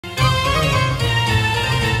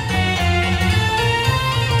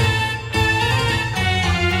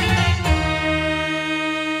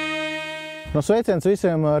No sveiciens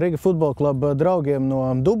visiem Riga futbola kluba draugiem no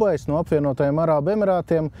Dubajas, no apvienotajiem Arābu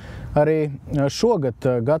Emirātiem. Arī šogad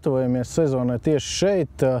gatavojamies sezonai tieši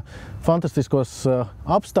šeit, fantastiskos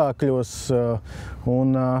apstākļos,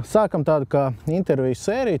 un sākam tādu kā interviju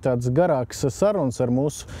sēriju, tādas garākas sarunas ar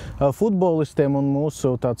mūsu futbolistiem, un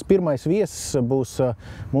mūsu tāds pirmais viesis būs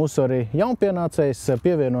mūsu arī jaunpienācējs,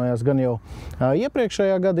 pievienojās gan jau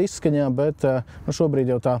iepriekšējā gada izskaņā, bet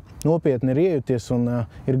šobrīd jau tā nopietni ir iejuties un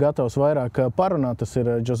ir gatavs vairāk parunāt. Tas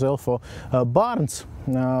ir Joselpho Barnes,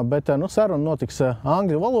 bet saruna notiks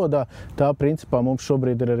angļu valodā. Tā principā mums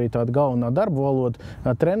šobrīd ir arī tāda galvenā darba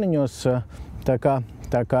valoda treniņos. Tā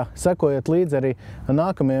kā sekojiet līdzi arī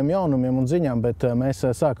nākamajiem jaunumiem un ziņām, bet mēs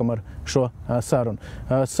sākam ar šo sarunu.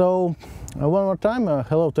 So, one more time,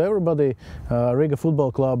 hello to everybody. Riga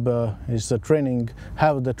Football Club is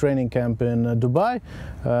have the training camp in Dubai.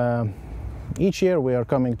 Each year we are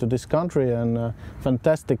coming to this country and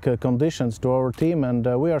fantastic conditions to our team, and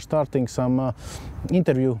we are starting some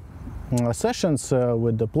interview sessions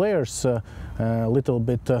with the players,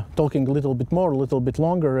 talking a little bit more, a little bit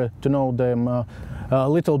longer to know them a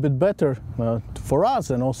little bit better for us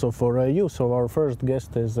and also for you. So our first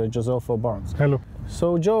guest is Joselpho Barnes. Hello.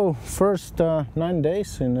 So Joe, first 9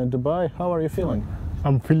 days in Dubai, how are you feeling?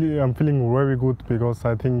 I'm feeling very good because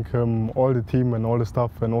I think all the team and all the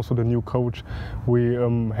staff and also the new coach, we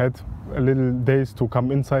had a little days to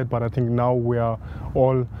come inside, but I think now we are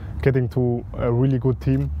all getting to a really good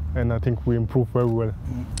team, and I think we improve very well.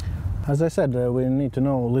 As I said, we need to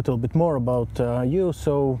know a little bit more about you,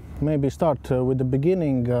 so maybe start with the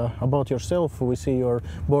beginning about yourself. We see you're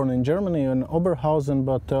born in Germany, in Oberhausen,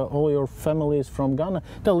 but all your family is from Ghana.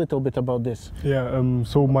 Tell a little bit about this. Yeah,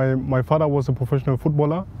 so my father was a professional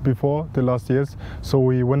footballer before the last years, so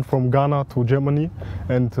he went from Ghana to Germany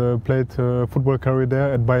and played football career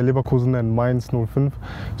there at Bayer Leverkusen and Mainz 05.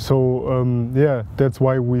 So yeah, that's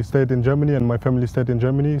why we stayed in Germany and my family stayed in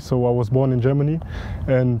Germany. So I was born in Germany,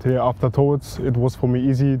 and afterwards it was for me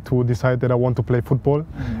easy to decide that I want to play football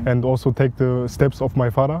and also take the steps of my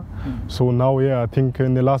father. So now, yeah, I think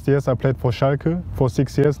in the last years I played for Schalke for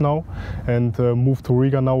 6 years now and moved to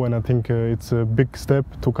Riga now, and I think it's a big step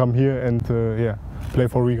to come here and yeah, play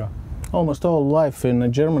for Riga. Almost all life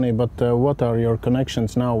in Germany, but what are your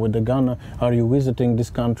connections now with the Ghana? Are you visiting this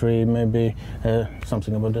country? Maybe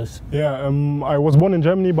something about this? Yeah, I was born in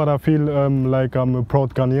Germany, but I feel like I'm a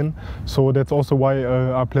proud Ghanaian. So that's also why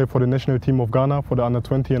I play for the national team of Ghana, for the under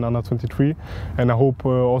 20 and under 23, and I hope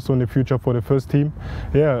also in the future for the first team.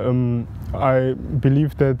 Yeah, I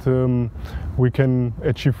believe that we can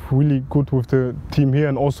achieve really good with the team here,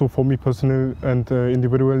 and also for me personally and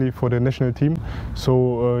individually for the national team.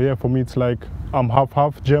 So yeah, for me it's like I'm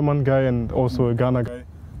half German guy and also a Ghana guy.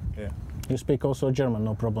 Yeah. You speak also German,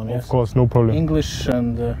 no problem, yes? Of course, no problem. English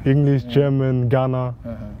and... English, yeah. German, Ghana.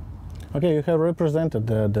 Okay, you have represented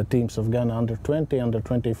the teams of Ghana under 20, under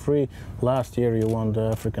 23. Last year you won the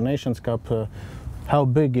African Nations Cup. How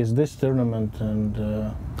big is this tournament? And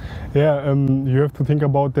yeah, you have to think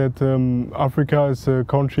about that. Africa is a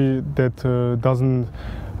country that doesn't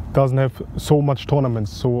have so much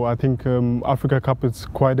tournaments. So I think Africa Cup is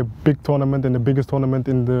quite a big tournament and the biggest tournament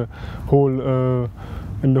in the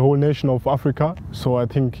whole nation of Africa. So I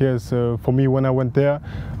think, yes, for me when I went there,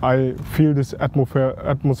 I feel this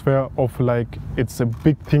atmosphere of like it's a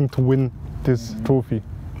big thing to win this trophy.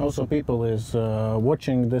 Also, people is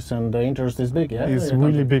watching this, and the interest is big. Yeah, it's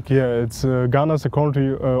really big. Yeah, it's Ghana's a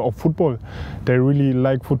country of football. They really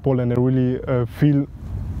like football, and they really feel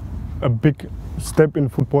a big step in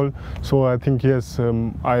football. So I think, yes,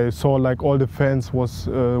 I saw like all the fans was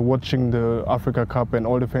watching the Africa Cup, and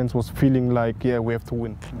all the fans was feeling like, yeah, we have to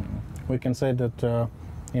win. We can say that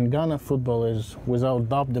in Ghana, football is without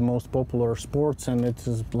doubt the most popular sports, and it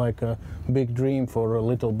is like a big dream for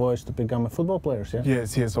little boys to become football players. Yeah.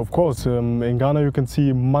 Yes, of course. In Ghana, you can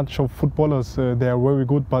see much of footballers. They are very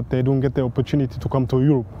good, but they don't get the opportunity to come to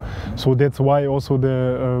Europe. So that's why also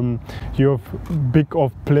you have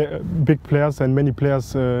big players and many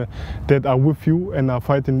players that are with you and are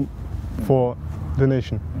fighting for the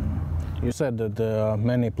nation. You said that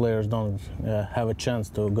many players don't have a chance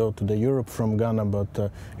to go to the Europe from Ghana,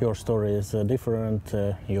 but your story is different.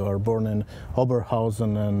 You are born in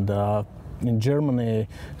Oberhausen and in Germany.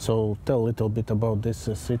 So tell a little bit about this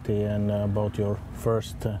city and about your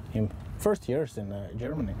first years in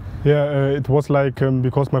Germany. Yeah, it was like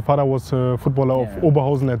because my father was a footballer of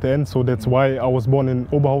Oberhausen at the end, so that's why I was born in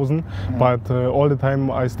Oberhausen. But all the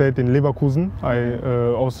time I stayed in Leverkusen. I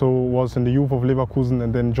also was in the youth of Leverkusen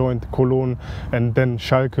and then joined Cologne and then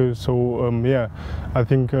Schalke. So yeah, I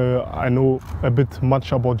think I know a bit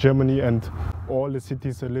much about Germany and all the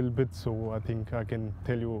cities a little bit, so I think I can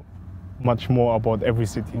tell you much more about every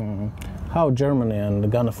city. How Germany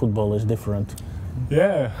and Ghana football is different?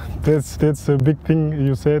 Yeah, that's a big thing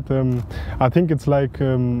you said. I think it's like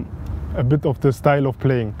a bit of the style of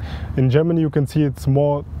playing. In Germany you can see it's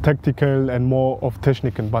more tactical and more of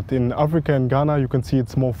technical, but in Africa and Ghana you can see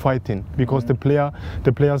it's more fighting, because the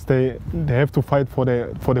players they have to fight for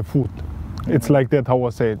the food. It's like that, how I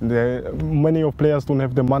say it. Many of players don't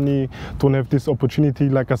have the money, don't have this opportunity,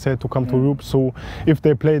 like I said, to come to Europe. So if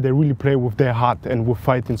they play, they really play with their heart and with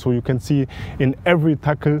fighting. So you can see in every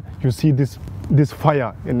tackle, you see this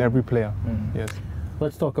fire in every player. Yes.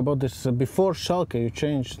 Let's talk about this. Before Schalke, you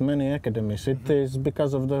changed many academies. It is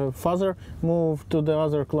because of the father moved to the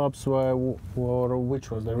other clubs, or which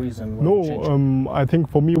was the reason? No, I think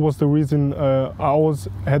for me was the reason I always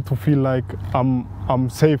had to feel like I'm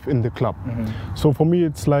safe in the club. So for me,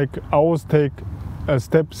 it's like I always take a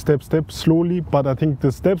step, slowly. But I think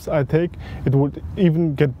the steps I take, it would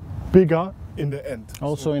even get bigger in the end.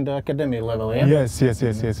 Also in the academy level, yeah? Yes.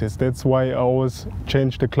 That's why I always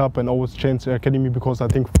change the club and always change the academy, because I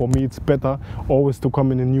think for me it's better always to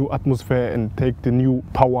come in a new atmosphere and take the new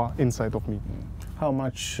power inside of me.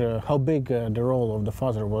 How big the role of the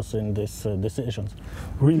father was in these decisions?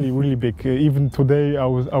 Really big. Even today, I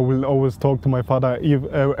will always talk to my father.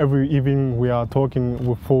 Every evening we are talking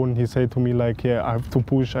with phone. He said to me like, yeah, I have to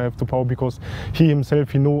push, I have to power, because he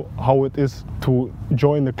himself, he know how it is to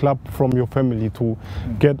join the club from your family, to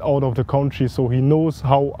get out of the country. So he knows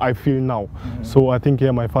how I feel now. So I think,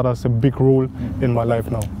 yeah, my father has a big role in my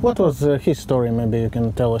life now. What was his story? Maybe you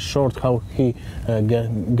can tell us short how he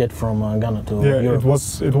get from Ghana to Europe. It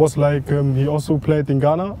was like he also played in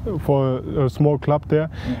Ghana for a small club there,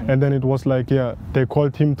 and then it was like, yeah, they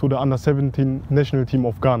called him to the under-17 national team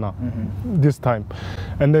of Ghana this time,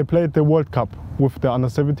 and they played the World Cup with the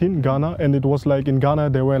under-17 Ghana, and it was like in Ghana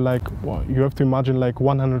they were like, well, you have to imagine like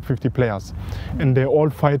 150 players, and they all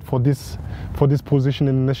fight for this position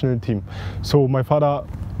in the national team. So my father,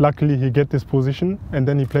 luckily he get this position, and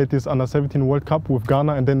then he played this under-17 World Cup with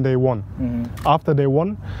Ghana, and then they won. After they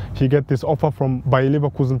won, he get this offer from Bayer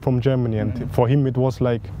Leverkusen from Germany, and for him it was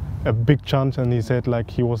like a big chance, and he said like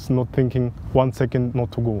he was not thinking 1 second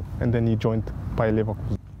not to go, and then he joined Bayer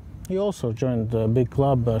Leverkusen. You also joined a big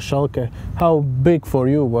club, Schalke. How big for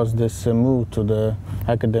you was this move to the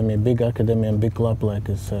academy, big academy and big club like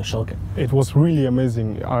this Schalke? It was really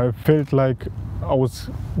amazing. I felt like I was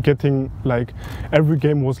getting like every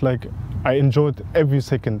game was like I enjoyed every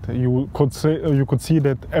second. You could see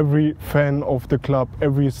that every fan of the club,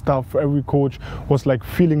 every staff, every coach was like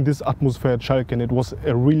feeling this atmosphere at Schalke, and it was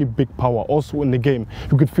a really big power. Also in the game,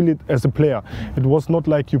 you could feel it as a player. It was not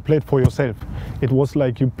like you played for yourself. It was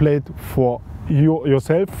like you played for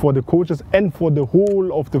yourself, for the coaches, and for the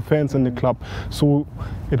whole of the fans in the club. So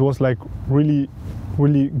it was like really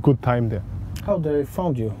good time there. How they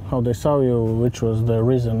found you? How they saw you? Which was the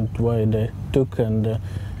reason why they took and?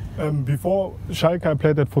 Before Schalke, I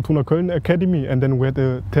played at Fortuna Köln Academy, and then we had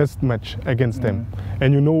a test match against them.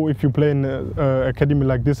 And you know, if you play in an academy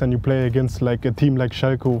like this and you play against like a team like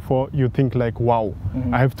Schalke, you think like, wow,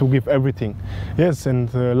 I have to give everything. Yes,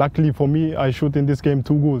 and luckily for me, I shoot in this game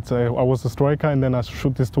 2 goals. I was a striker, and then I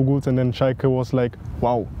shoot these 2 goals, and then Schalke was like,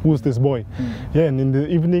 wow, who's this boy? Yeah, and in the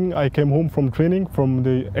evening, I came home from training from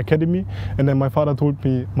the academy, and then my father told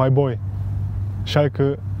me, my boy,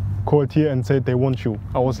 Schalke called here and said they want you.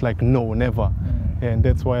 I was like, no, never. And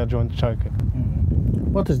that's why I joined Schalke.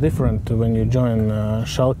 What is different when you join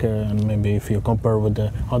Schalke, and maybe if you compare with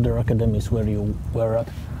the other academies where you were at?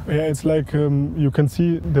 Yeah, it's like you can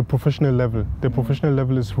see the professional level. The professional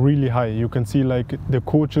level is really high. You can see like the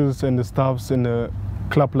coaches and the staffs in a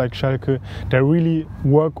club like Schalke, they really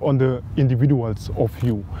work on the individuals of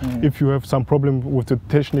you. If you have some problem with the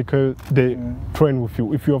technical, they train with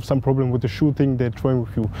you. If you have some problem with the shooting, they train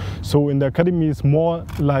with you. So in the academy, it's more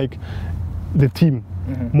like the team.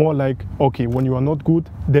 More like, okay, when you are not good,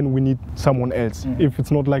 then we need someone else. If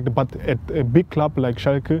it's not like that, but at a big club like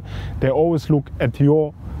Schalke, they always look at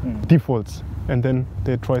your defaults, and then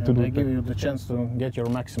they try to do. They give you the chance to get your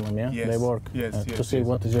maximum, yeah? Yes. They work to see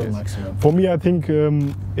what is your maximum. For me, I think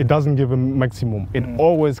it doesn't give a maximum. It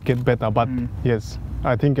always get better, but yes,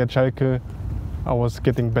 I think at Schalke, I was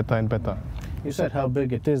getting better and better. You said how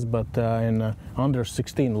big it is, but in under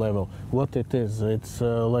 16 level, what it is? It's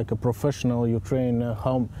like a professional. You train.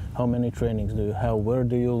 How many trainings do you have? Where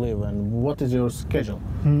do you live? And what is your schedule?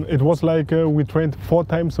 It was like we trained 4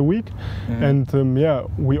 times a week, and yeah,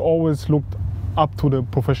 we always looked up to the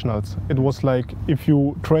professionals. It was like if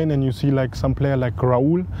you train and you see like some player like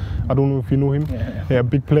Raul, I don't know if you know him, yeah,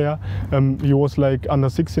 big player. He was like under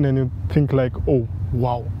 16 and you think like, oh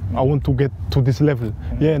wow, I want to get to this level.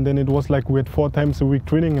 Yeah, and then it was like we had 4 times a week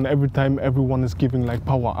training, and every time everyone is giving like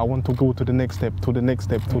power. I want to go to the next step, to the next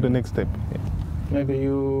step, to the next step. Yeah. Maybe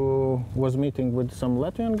you was meeting with some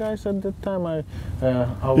Latvian guys at that time.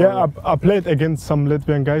 I played against some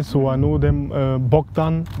Latvian guys, so I know them.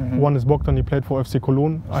 Bogdan, one is Bogdan. He played for FC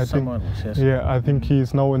Cologne. I think. Yes. Yeah, I think he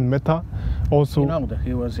is now in Meta. Also, you know that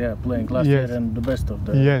he was playing last year in the best of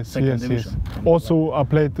the second division. Also, I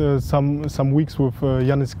played some weeks with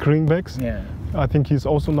Janis Kringbecks. Yeah. I think he's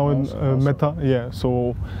also now in Meta. Yeah,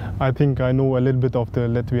 so I think I know a little bit of the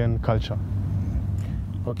Latvian culture.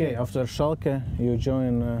 Okay, after Schalke, you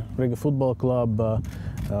join Riga Football Club.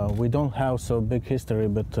 We don't have so big history,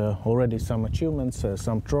 but already some achievements,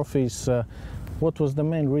 some trophies. What was the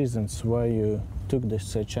main reasons why you took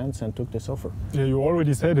this chance and took this offer? Yeah, you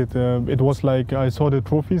already said it. It was like I saw the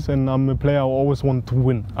trophies, and I'm a player. I always want to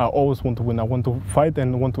win. I always want to win. I want to fight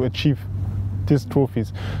and want to achieve these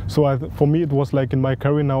trophies. So for me, it was like in my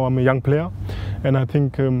career now. I'm a young player, and I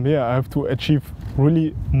think I have to achieve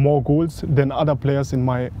really more goals than other players in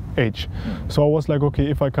my age. So I was like, okay,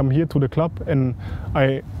 if I come here to the club and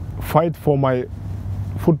I fight for my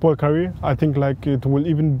football career, I think like it will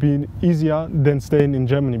even be easier than staying in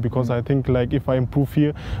Germany, because I think like if I improve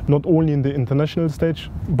here, not only in the international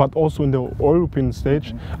stage but also in the European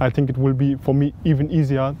stage, I think it will be for me even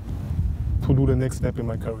easier to do the next step in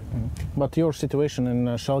my career. But your situation in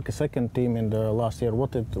Schalke second team in the last year,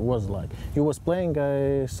 what it was like? You was playing,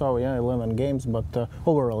 I saw, 11 games, but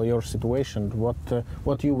overall your situation,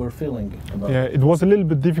 what you were feeling about? Yeah, it was a little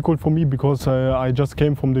bit difficult for me because I just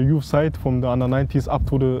came from the youth side, from the under 90s up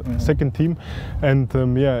to the second team, and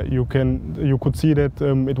you could see that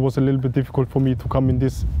it was a little bit difficult for me to come in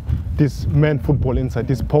this man football inside,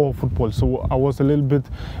 this power football. So I was a little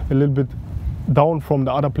bit down from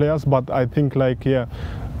the other players, but I think like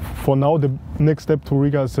for now the next step to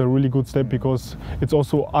Riga is a really good step, because it's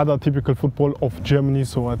also other typical football of Germany,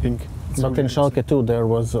 so I think. But in Schalke too, there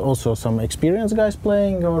was also some experienced guys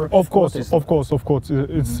playing, or of course. It's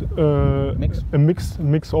a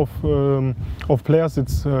mix of players.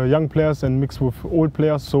 It's young players and mixed with old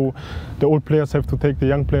players. So the old players have to take the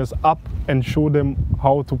young players up and show them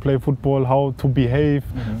how to play football, how to behave,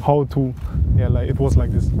 how to it was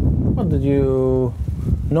like this. What did you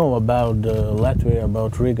know about Latvia,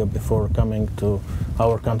 about Riga before coming to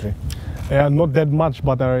our country? Yeah, not that much,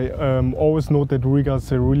 but I always know that Riga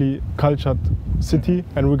is a really cultured city,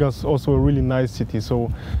 and Riga is also a really nice city.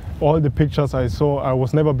 So all the pictures I saw, I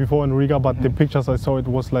was never before in Riga, but the pictures I saw, it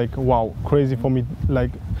was like, wow, crazy for me,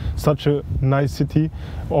 like such a nice city.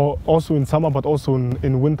 Or also in summer, but also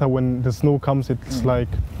in winter when the snow comes, it's like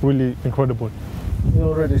really incredible. You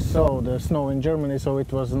already saw the snow in Germany, so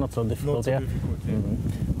it was not so difficult.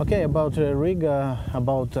 Okay, about Riga,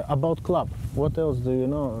 about club. What else do you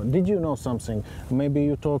know? Did you know something? Maybe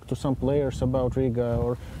you talked to some players about Riga,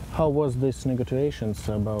 or how was this negotiations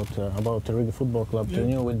about the Riga Football Club to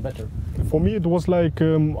know it better? For me, it was like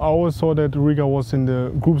I always saw that Riga was in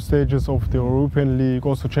the group stages of the European League,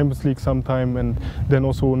 also Champions League sometime, and then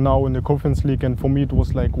also now in the Conference League. And for me, it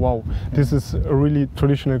was like, wow, this is a really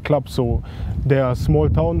traditional club. So they are small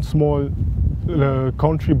town, small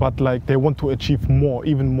country, but like they want to achieve more,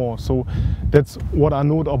 even more. So that's what I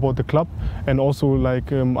know about the club. And also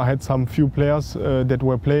like I had some few players that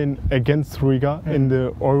were playing against Riga in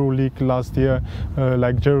the Euro League last year,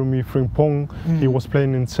 like Jeremy Frimpong. He was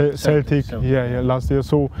playing in Celtic, last year.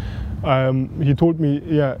 So he told me,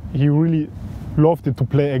 he really loved it to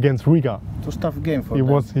play against Riga. It was a tough game for them.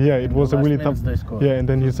 It was a really tough. Yeah, and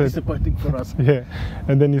then he said, disappointing for us. Yeah,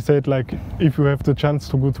 and then he said like, if you have the chance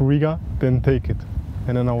to go to Riga, then take it.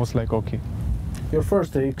 And then I was like, okay. Your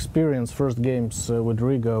first experience, first games with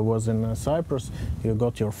Riga was in Cyprus. You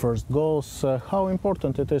got your first goals. How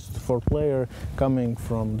important it is for a player coming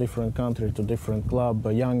from different country to different club,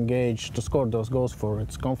 a young age, to score those goals for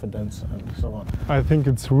its confidence and so on? I think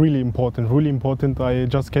it's really important, really important. I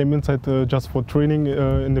just came inside just for training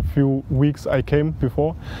in the few weeks I came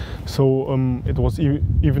before. So it was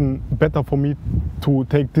even better for me to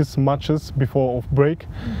take these matches before of break.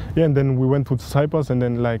 Yeah, and then we went to Cyprus, and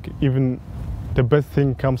then like even the best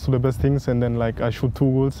thing comes to the best things, and then like I shoot 2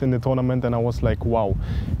 goals in the tournament, and I was like, wow,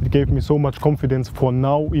 it gave me so much confidence for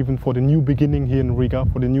now, even for the new beginning here in Riga,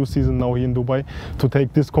 for the new season now here in Dubai, to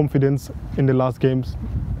take this confidence in the last games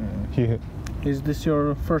here. Is this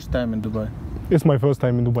your first time in Dubai? It's my first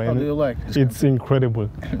time in Dubai. How do you like this It's incredible.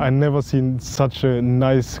 I never seen such a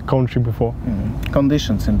nice country before.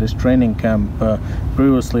 Conditions in this training camp.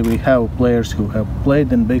 Previously we have players who have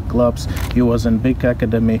played in big clubs. You was in big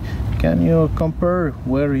academy. Can you compare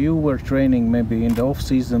where you were training maybe in the off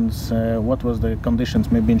seasons? What was the conditions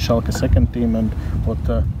maybe in Schalke second team and what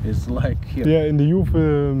is like here? Yeah, in the youth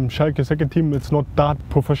Schalke second team, it's not that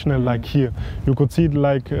professional like here. You could see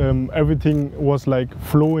like everything was like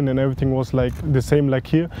flowing and everything was like the same like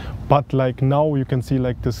here. But like now you can see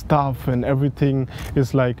like the staff and everything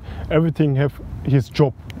is like everything have his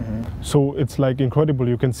job. So it's like incredible.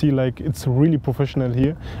 You can see like it's really professional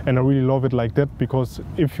here, and I really love it like that, because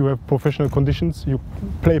if you have professional conditions, you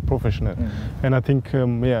play professional. And I think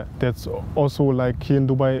yeah, that's also like here in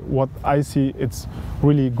Dubai, what I see, it's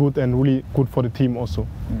really good and really good for the team also.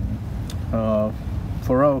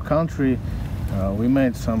 For our country, we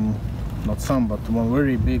made but one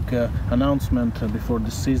very big announcement before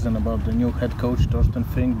the season about the new head coach Thorsten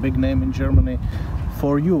Fink, big name in Germany.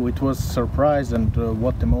 For you, it was a surprise, and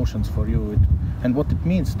what emotions for you, and what it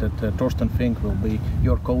means that Thorsten Fink will be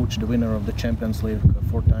your coach, the winner of the Champions League,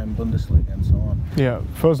 four-time Bundesliga, and so on. Yeah,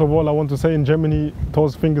 first of all, I want to say in Germany,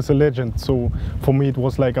 Thorsten Fink is a legend. So for me, it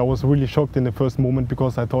was like I was really shocked in the first moment,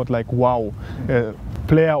 because I thought like, wow, a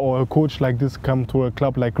player or a coach like this come to a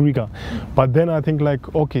club like Riga. But then I think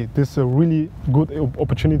like, okay, this is a really good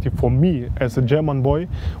opportunity for me as a German boy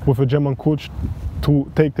with a German coach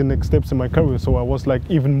to take the next steps in my career. So I was like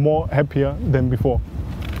even more happier than before.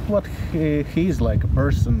 What he's like a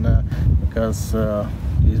person, because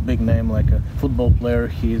he's big name like a football player.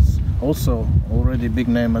 He's also already big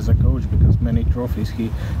name as a coach, because many trophies he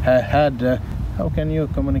had. How can you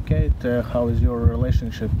communicate? How is your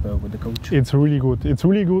relationship with the coach? It's really good. It's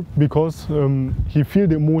really good because he feels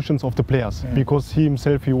the emotions of the players, because he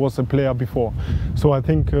himself, he was a player before. So I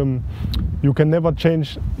think you can never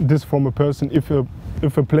change this from a person if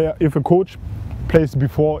a coach plays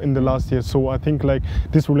before in the last year. So I think like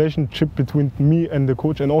this relationship between me and the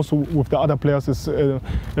coach, and also with the other players, is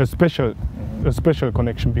a special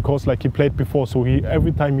connection, because like he played before, so he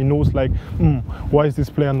every time he knows like why is this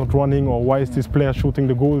player not running, or why is this player shooting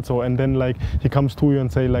the goals, or and then like he comes to you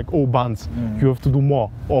and say like, oh Barnes, you have to do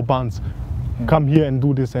more, or Barnes, come here and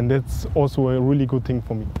do this. And that's also a really good thing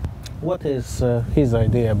for me. What is his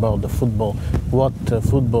idea about the football? What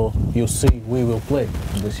football you see we will play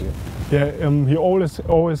this year? Yeah, he always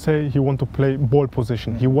say he want to play ball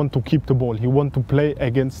possession. He want to keep the ball. He want to play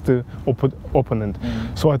against the opponent.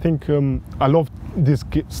 So I think I love this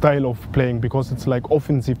style of playing, because it's like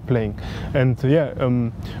offensive playing. And yeah,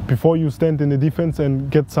 before you stand in the defense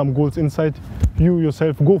and get some goals inside, you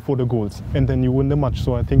yourself go for the goals, and then you win the match.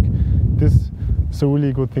 So I think this is a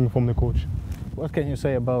really good thing from the coach. What can you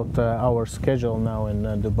say about our schedule now in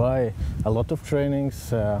Dubai? A lot of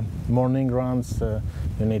trainings, morning runs,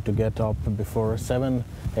 you need to get up before 7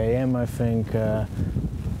 a.m. I think.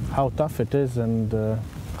 How tough it is, and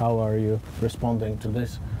how are you responding to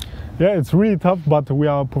this? Yeah, it's really tough, but we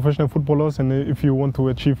are professional footballers, and if you want to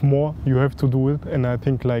achieve more, you have to do it. And I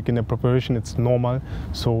think like in the preparation, it's normal.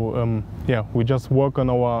 So yeah, we just work on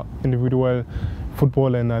our individual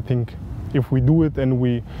football, and I think if we do it and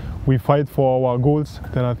we fight for our goals,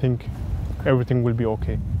 then I think everything will be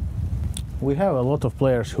okay. We have a lot of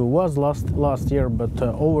players who was last year, but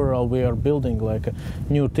overall we are building like a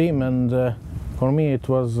new team, and for me it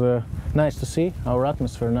was nice to see our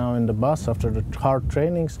atmosphere now in the bus after the hard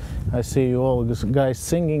trainings. I see you all guys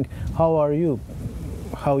singing. How are you?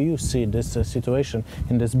 How you see this situation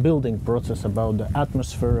in this building process, about the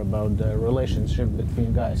atmosphere, about the relationship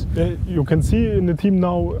between guys? You can see in the team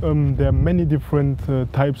now there are many different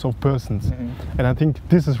types of persons, and I think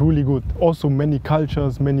this is really good. Also many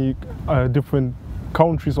cultures, many different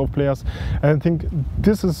countries of players, and I think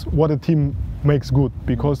this is what a team makes good,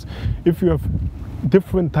 because if you have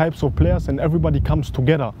different types of players and everybody comes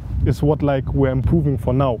together, is what like we're improving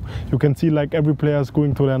for now. You can see like every player is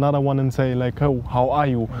going to another one and say like, oh, how are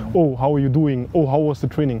you? Oh, how are you doing? Oh, how was the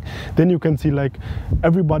training? Then you can see like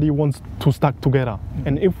everybody wants to stick together.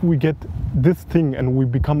 And if we get this thing and we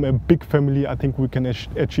become a big family, I think we can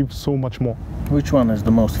achieve so much more. Which one is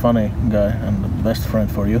the most funny guy and the best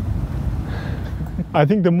friend for you? I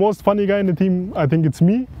think the most funny guy in the team, I think it's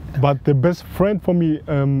me. But the best friend for me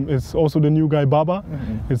is also the new guy, Baba.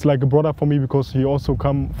 It's like a brother for me, because he also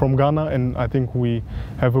come from Ghana, and I think we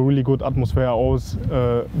have a really good atmosphere. I always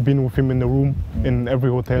been with him in the room in every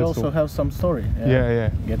hotel. You also have some story. Yeah.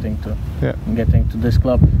 Getting to this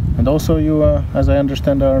club. And also you, as I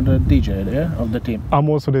understand, are the DJ, yeah, of the team. I'm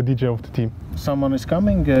also the DJ of the team. Someone is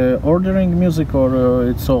coming, ordering music, or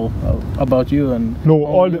it's all about you and no,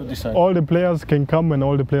 all the players can come, and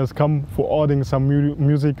all the players come for ordering some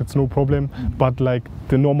music. It's no problem, but like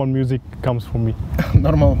the normal music comes from me.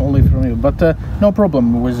 Normal only from you, but no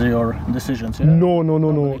problem with your decisions. Yeah? No.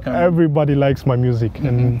 Everybody likes my music.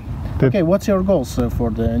 And okay, what's your goals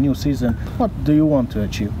for the new season? What do you want to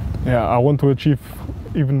achieve? Yeah, I want to achieve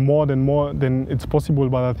even more than it's possible,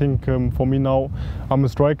 but I think for me now, I'm a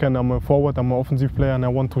striker and I'm a forward, I'm an offensive player, and I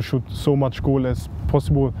want to shoot so much goal as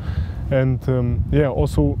possible, and yeah,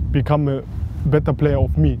 also become a better player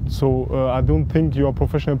of me. So I don't think you're a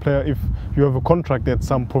professional player if you have a contract at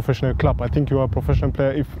some professional club. I think you're a professional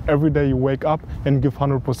player if every day you wake up and give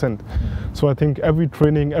 100%. So I think every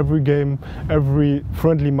training, every game, every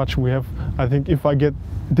friendly match we have, I think if I get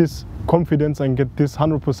this confidence and get this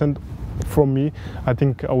 100% from me, I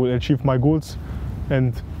think I will achieve my goals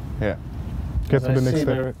and yeah, get to the next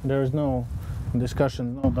step. There is no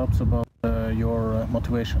discussion, no doubts about your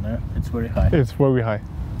motivation. It's very high. It's very high.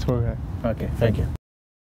 It's very high. Okay, thank you.